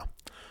profile.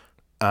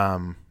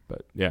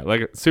 But yeah,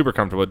 like super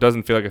comfortable. It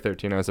doesn't feel like a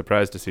 13. I was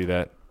surprised to see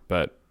that,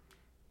 but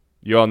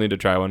you all need to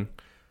try one.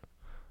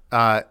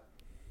 I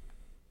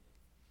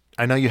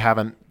know you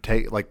haven't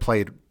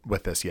played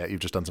with this yet. You've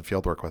just done some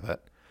field work with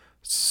it.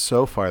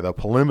 So far, though,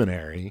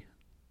 preliminary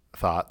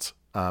thoughts,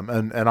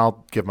 and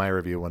I'll give my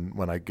review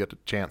when I get a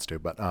chance to,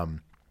 but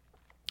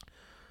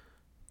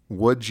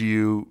would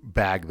you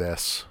bag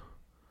this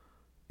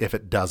if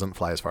it doesn't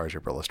fly as far as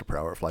your Ballista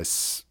Pro or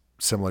flies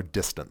similar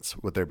distance?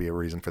 Would there be a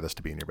reason for this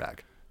to be in your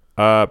bag?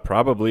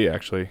 Probably,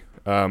 actually.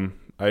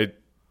 I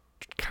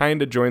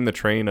kind of joined the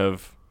train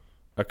of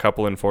a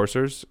couple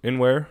Enforcers in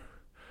wear,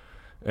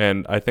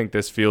 and I think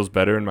this feels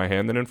better in my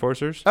hand than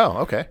Enforcers. Oh,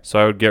 okay. So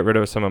I would get rid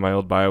of some of my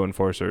old Bio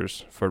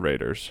Enforcers for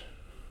Raiders.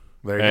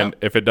 There you and go.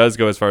 If it does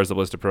go as far as the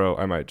Ballista Pro,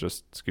 I might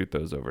just scoot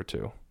those over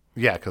too.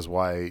 Yeah, because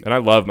why? And I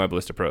love my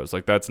Ballista Pros.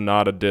 Like, that's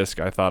not a disc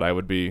I thought I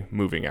would be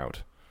moving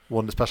out.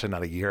 Well, especially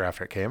not a year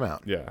after it came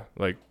out. Yeah,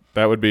 like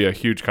that would be a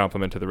huge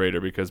compliment to the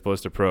Raider because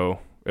Ballista Pro,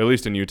 at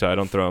least in Utah, I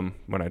don't throw them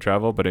when I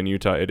travel, but in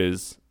Utah it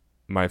is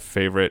my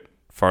favorite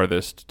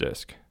farthest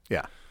disc.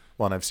 Yeah.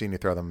 Well, and I've seen you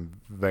throw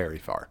them very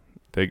far.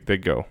 They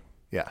go.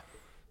 Yeah.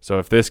 So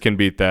if this can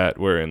beat that,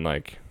 we're in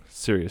like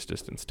serious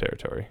distance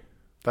territory.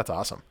 That's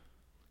awesome.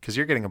 Because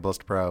you're getting a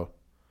Ballista Pro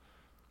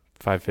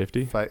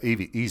 550?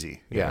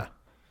 Easy. Yeah.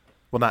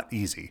 Well, not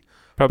easy.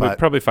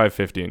 Probably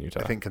 550 in Utah.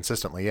 I think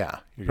consistently, yeah.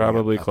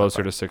 Probably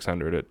closer to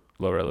 600 at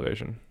lower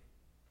elevation.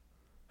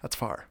 That's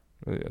far.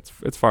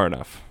 It's far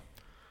enough.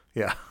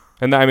 Yeah.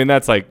 And I mean,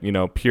 that's like,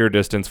 pure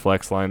distance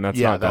flex line. That's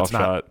not golf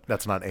shot.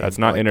 That's not That's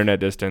not internet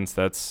distance.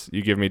 That's,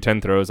 you give me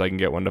 10 throws, I can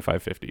get one to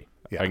 550.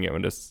 Yeah. I can get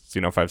one to,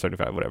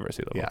 575, whatever I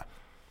see level.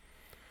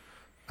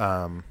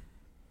 Yeah.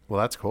 Well,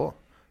 that's cool.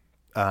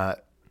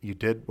 You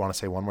did want to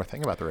say one more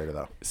thing about the Raider,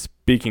 though.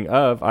 Speaking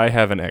of, I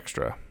have an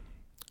extra.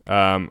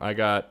 I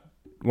got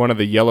one of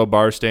the yellow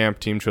bar stamp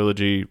Team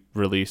Trilogy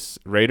release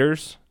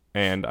Raiders,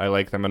 and I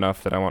like them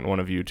enough that I want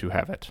one of you to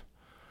have it.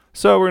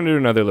 So we're going to do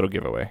another little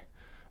giveaway.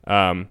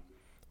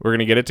 We're going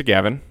to get it to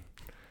Gavin.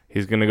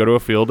 He's going to go to a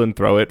field and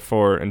throw it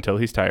until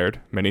he's tired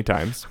many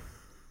times.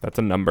 That's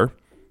a number.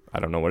 I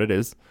don't know what it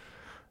is.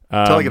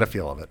 Until I get a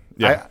feel of it.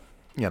 Yeah.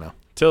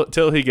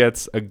 Till he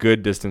gets a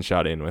good distance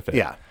shot in with it.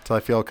 Yeah. Till I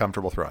feel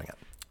comfortable throwing it.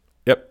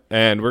 Yep.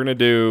 And we're going to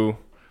do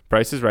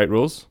Price is Right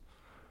rules.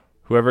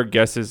 Whoever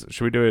guesses,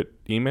 should we do it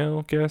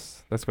email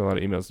guess? That's got a lot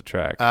of emails to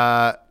track.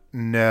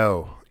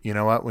 No. You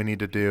know what? We need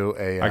to do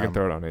I can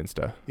throw it on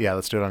Insta. Yeah,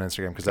 let's do it on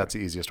Instagram because that's the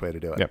easiest way to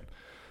do it. Yep.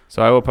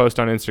 So I will post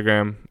on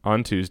Instagram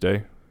on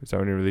Tuesday. Is that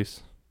when you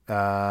release?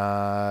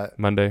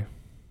 Monday.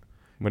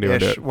 When do you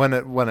want to do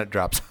it? When it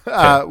drops.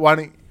 Why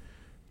don't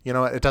you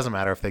know what? It doesn't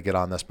matter if they get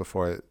on this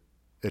before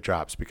it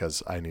drops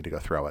because I need to go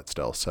throw it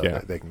still, so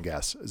they can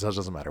guess. So it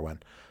doesn't matter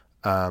when.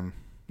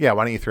 Yeah,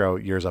 why don't you throw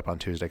yours up on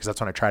Tuesday? Because that's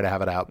when I try to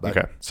have it out,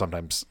 but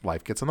sometimes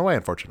life gets in the way,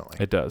 unfortunately.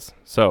 It does.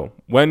 So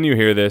when you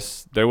hear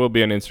this, there will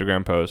be an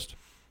Instagram post.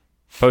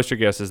 Post your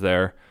guesses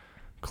there.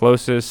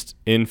 Closest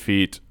in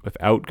feet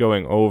without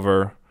going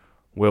over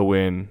will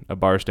win a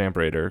bar stamp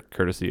Raider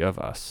courtesy of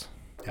us.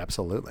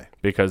 Absolutely.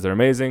 because they're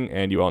amazing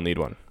and you all need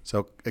one.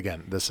 So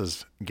again, this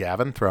is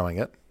Gavin throwing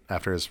it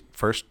after his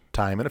first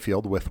time in a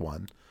field with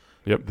one.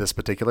 Yep. This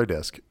particular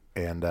disc,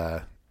 and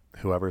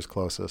whoever's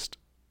closest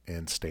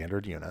in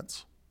standard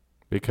units.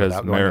 Because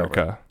Without going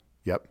America.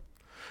 Yep.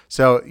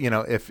 So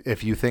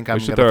if you think I'm We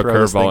going should to throw a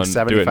throw this thing curveball and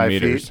do it in 75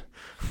 meters. feet,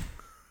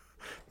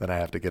 then I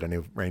have to get a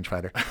new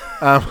rangefinder.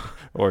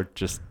 Or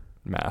just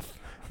math.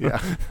 Yeah.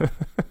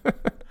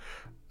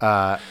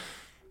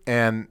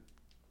 And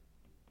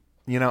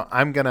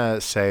I'm gonna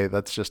say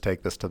let's just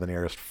take this to the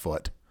nearest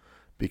foot,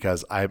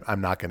 because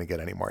I'm not gonna get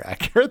any more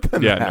accurate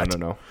than Yeah, that.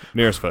 no.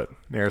 Nearest foot.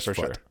 Nearest For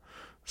foot. sure.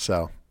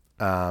 So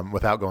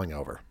without going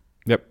over.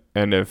 Yep.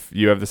 And if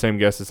you have the same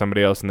guess as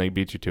somebody else and they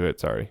beat you to it,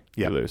 sorry.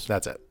 Yeah, You lose.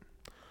 that's it.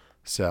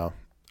 So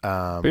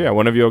But yeah,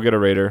 one of you will get a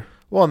Raider.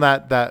 well, and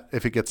that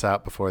if it gets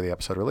out before the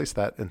episode release,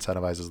 that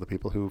incentivizes the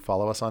people who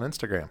follow us on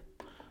Instagram.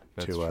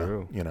 That's to,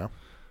 true.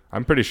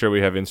 I'm pretty sure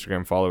we have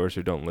Instagram followers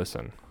who don't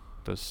listen.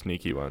 Those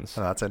sneaky ones.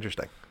 Oh, that's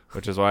interesting.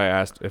 Which is why I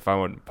asked if I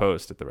would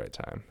post at the right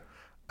time.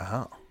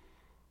 Oh,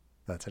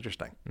 that's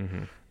interesting.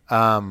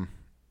 Mm-hmm.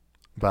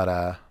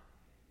 But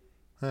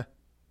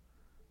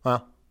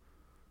well,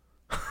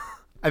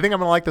 I think I'm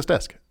gonna like this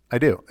disc. I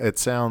do. It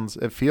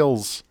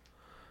feels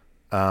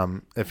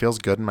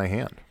good in my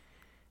hand.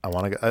 I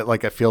want to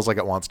like. It feels like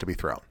it wants to be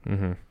thrown.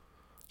 Mm-hmm.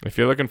 If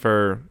you're looking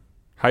for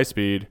high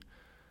speed,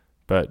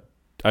 but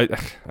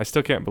I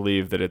still can't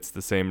believe that it's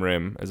the same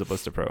rim as a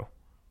Ballista Pro,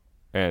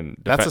 and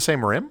That's the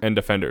same rim and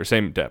Defender,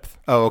 same depth.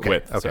 Oh, okay.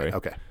 Width, Okay. sorry.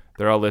 Okay.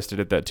 They're all listed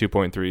at that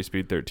 2.3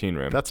 speed 13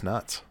 rim. That's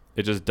nuts.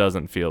 It just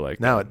doesn't feel like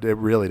No, that. it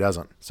really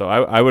doesn't. So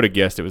I would have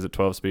guessed it was at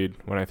 12 speed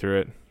when I threw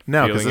it.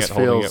 No, because feeling this it,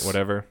 holding feels it,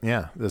 whatever.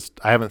 Yeah,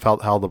 I haven't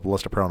held the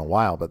Ballista Pro in a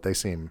while, but they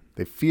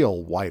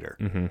feel wider.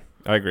 Mm-hmm.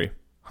 I agree.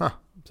 Huh.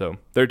 So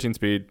 13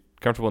 speed,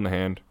 comfortable in the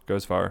hand,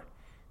 goes far.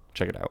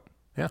 Check it out.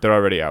 Yeah. They're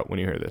already out when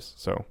you hear this.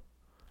 So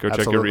go check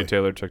your Absolutely.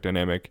 retailer, check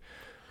Dynamic.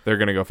 They're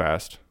going to go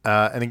fast.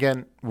 And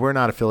again, we're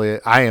not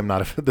affiliated. I am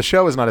not. The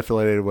show is not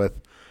affiliated with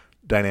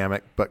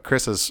Dynamic, but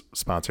Chris is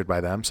sponsored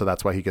by them, so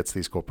that's why he gets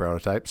these cool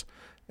prototypes,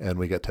 and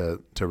we get to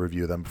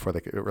review them before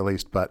they get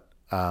released. But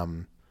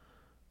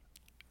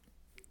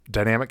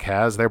Dynamic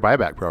has their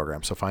buyback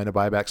program, so find a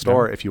buyback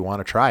store if you want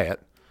to try it,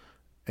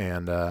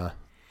 and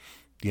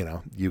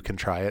you can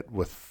try it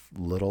with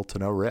little to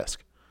no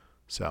risk.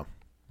 So,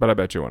 But I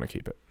bet you want to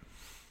keep it.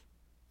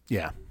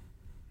 yeah.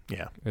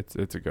 It's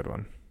a good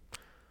one.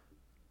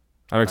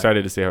 I'm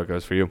excited to see how it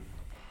goes for you.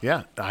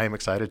 Yeah, I am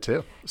excited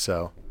too.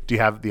 So, do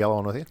you have the yellow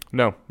one with you?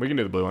 No, we can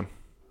do the blue one.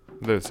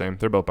 They're the same.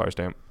 They're both bar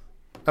stamp.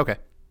 Okay.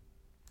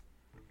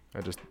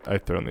 I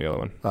throw in the yellow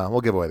one.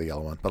 We'll give away the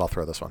yellow one, but I'll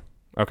throw this one.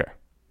 Okay.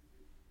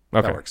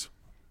 That works.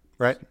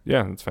 Right?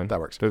 Yeah, that's fine. That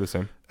works. They're the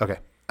same. Okay.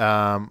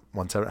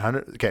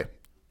 100. Okay.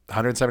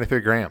 173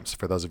 grams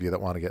for those of you that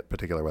want to get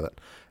particular with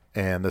it.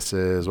 And this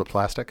is what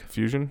plastic?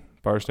 Fusion,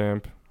 bar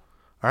stamp,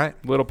 All right.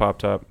 little pop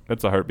top.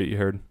 That's the heartbeat you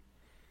heard.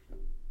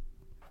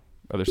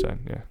 Other side,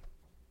 yeah.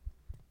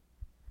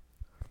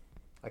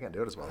 I can't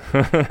do it as well.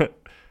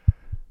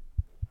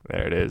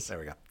 There it is. There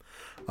we go.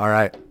 All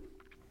right.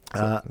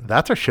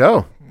 That's our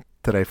show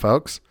today,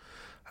 folks.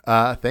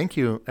 Thank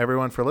you,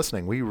 everyone, for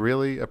listening. We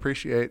really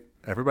appreciate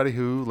everybody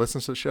who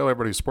listens to the show,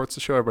 everybody who supports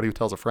the show, everybody who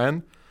tells a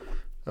friend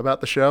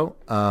about the show.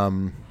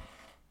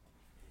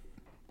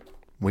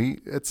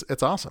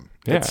 It's awesome.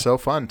 Yeah. It's so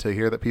fun to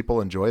hear that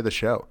people enjoy the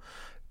show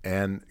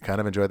and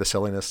kind of enjoy the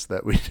silliness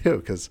that we do,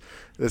 because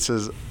this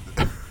is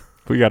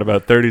We got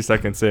about 30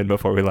 seconds in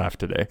before we laughed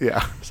today.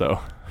 yeah. So,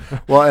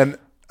 Well, and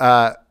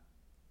I'm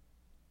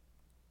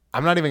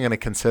not even going to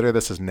consider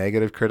this as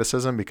negative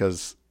criticism,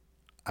 because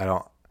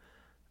I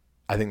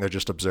think they're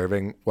just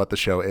observing what the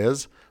show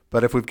is.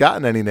 But if we've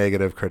gotten any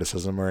negative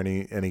criticism or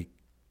any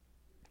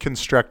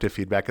constructive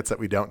feedback, it's that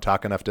we don't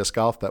talk enough disc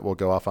golf, that we'll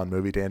go off on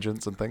movie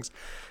tangents and things.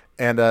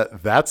 And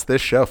that's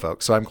this show,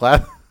 folks. So I'm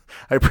glad.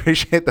 I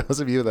appreciate those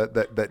of you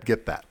that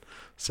get that.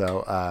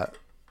 So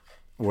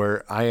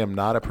I am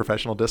not a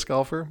professional disc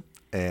golfer,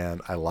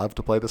 and I love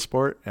to play the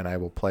sport, and I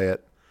will play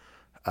it,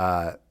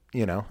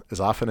 as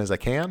often as I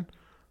can.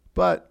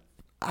 But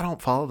I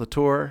don't follow the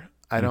tour.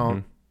 I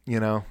don't,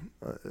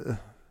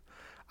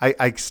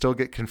 I still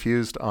get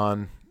confused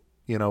on,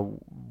 some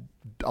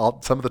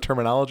of the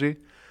terminology,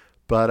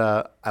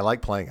 but I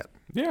like playing it.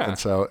 yeah. And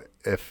so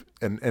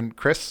and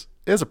Chris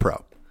is a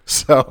pro.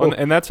 So Well,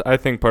 and that's, I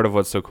think, part of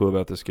what's so cool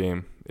about this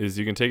game is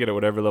you can take it at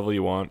whatever level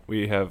you want.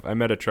 I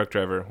met a truck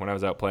driver when I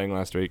was out playing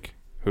last week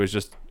who was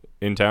just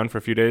in town for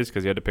a few days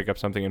because he had to pick up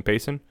something in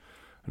Payson,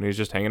 and he was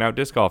just hanging out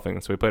disc golfing.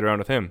 So we played around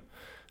with him.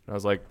 And I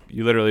was like,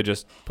 you literally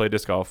just play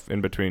disc golf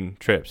in between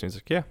trips. And he's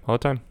like, yeah, all the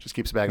time. just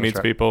keeps bagging Meets the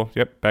truck. people.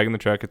 Yep, bag in the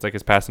truck. It's like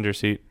his passenger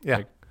seat.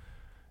 Yeah.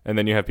 And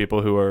then you have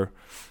people who are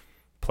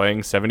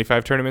playing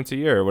 75 tournaments a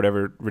year, or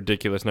whatever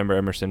ridiculous number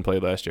Emerson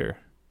played last year.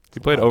 He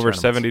played lot of over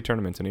tournaments. 70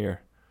 tournaments in a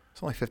year.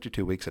 It's only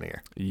 52 weeks in a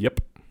year.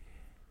 Yep.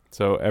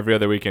 So every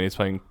other weekend he's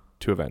playing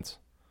 2 events.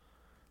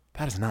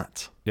 That is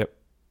nuts. Yep.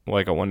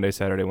 Like a 1-day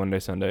Saturday, 1-day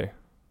Sunday.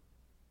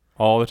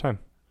 All the time.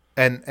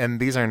 And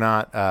these are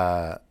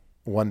not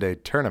one-day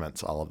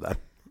tournaments, all of them.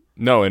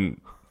 No, and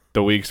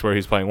the weeks where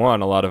he's playing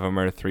one, a lot of them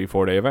are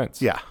 3-4 day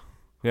events. Yeah.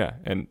 Yeah,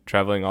 and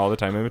traveling all the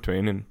time in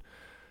between. And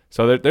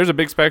so there's a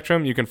big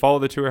spectrum. You can follow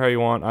the tour how you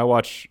want. I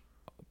watch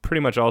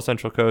pretty much all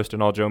Central Coast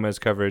and all Jomez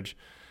coverage.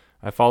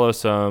 I follow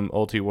some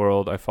Ulti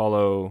World. I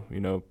follow,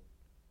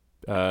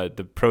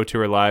 the Pro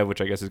Tour Live, which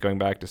I guess is going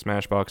back to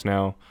Smashbox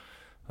now.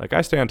 Like,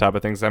 I stay on top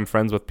of things. I'm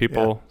friends with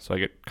people, so I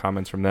get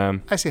comments from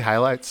them. I see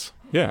highlights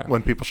Yeah.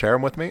 when people share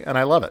them with me, and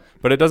I love it.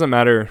 But it doesn't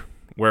matter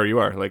where you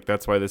are. Like,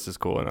 that's why this is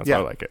cool, and that's why I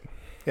like it.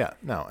 Yeah,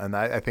 no, and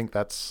I think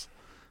that's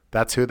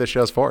who this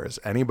show's for, is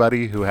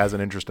anybody who has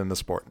an interest in the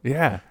sport.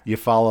 Yeah. You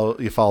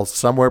fall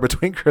somewhere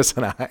between Chris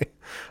and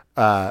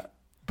I.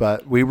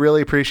 But we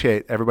really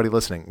appreciate everybody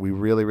listening. We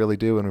really, really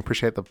do, and we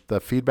appreciate the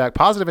feedback,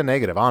 positive and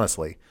negative,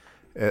 honestly.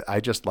 I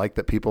just like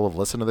that people have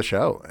listened to the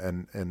show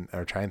and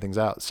are trying things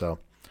out. So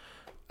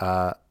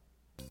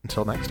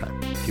until next time,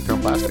 keep your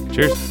own plastic.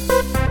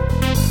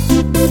 Cheers.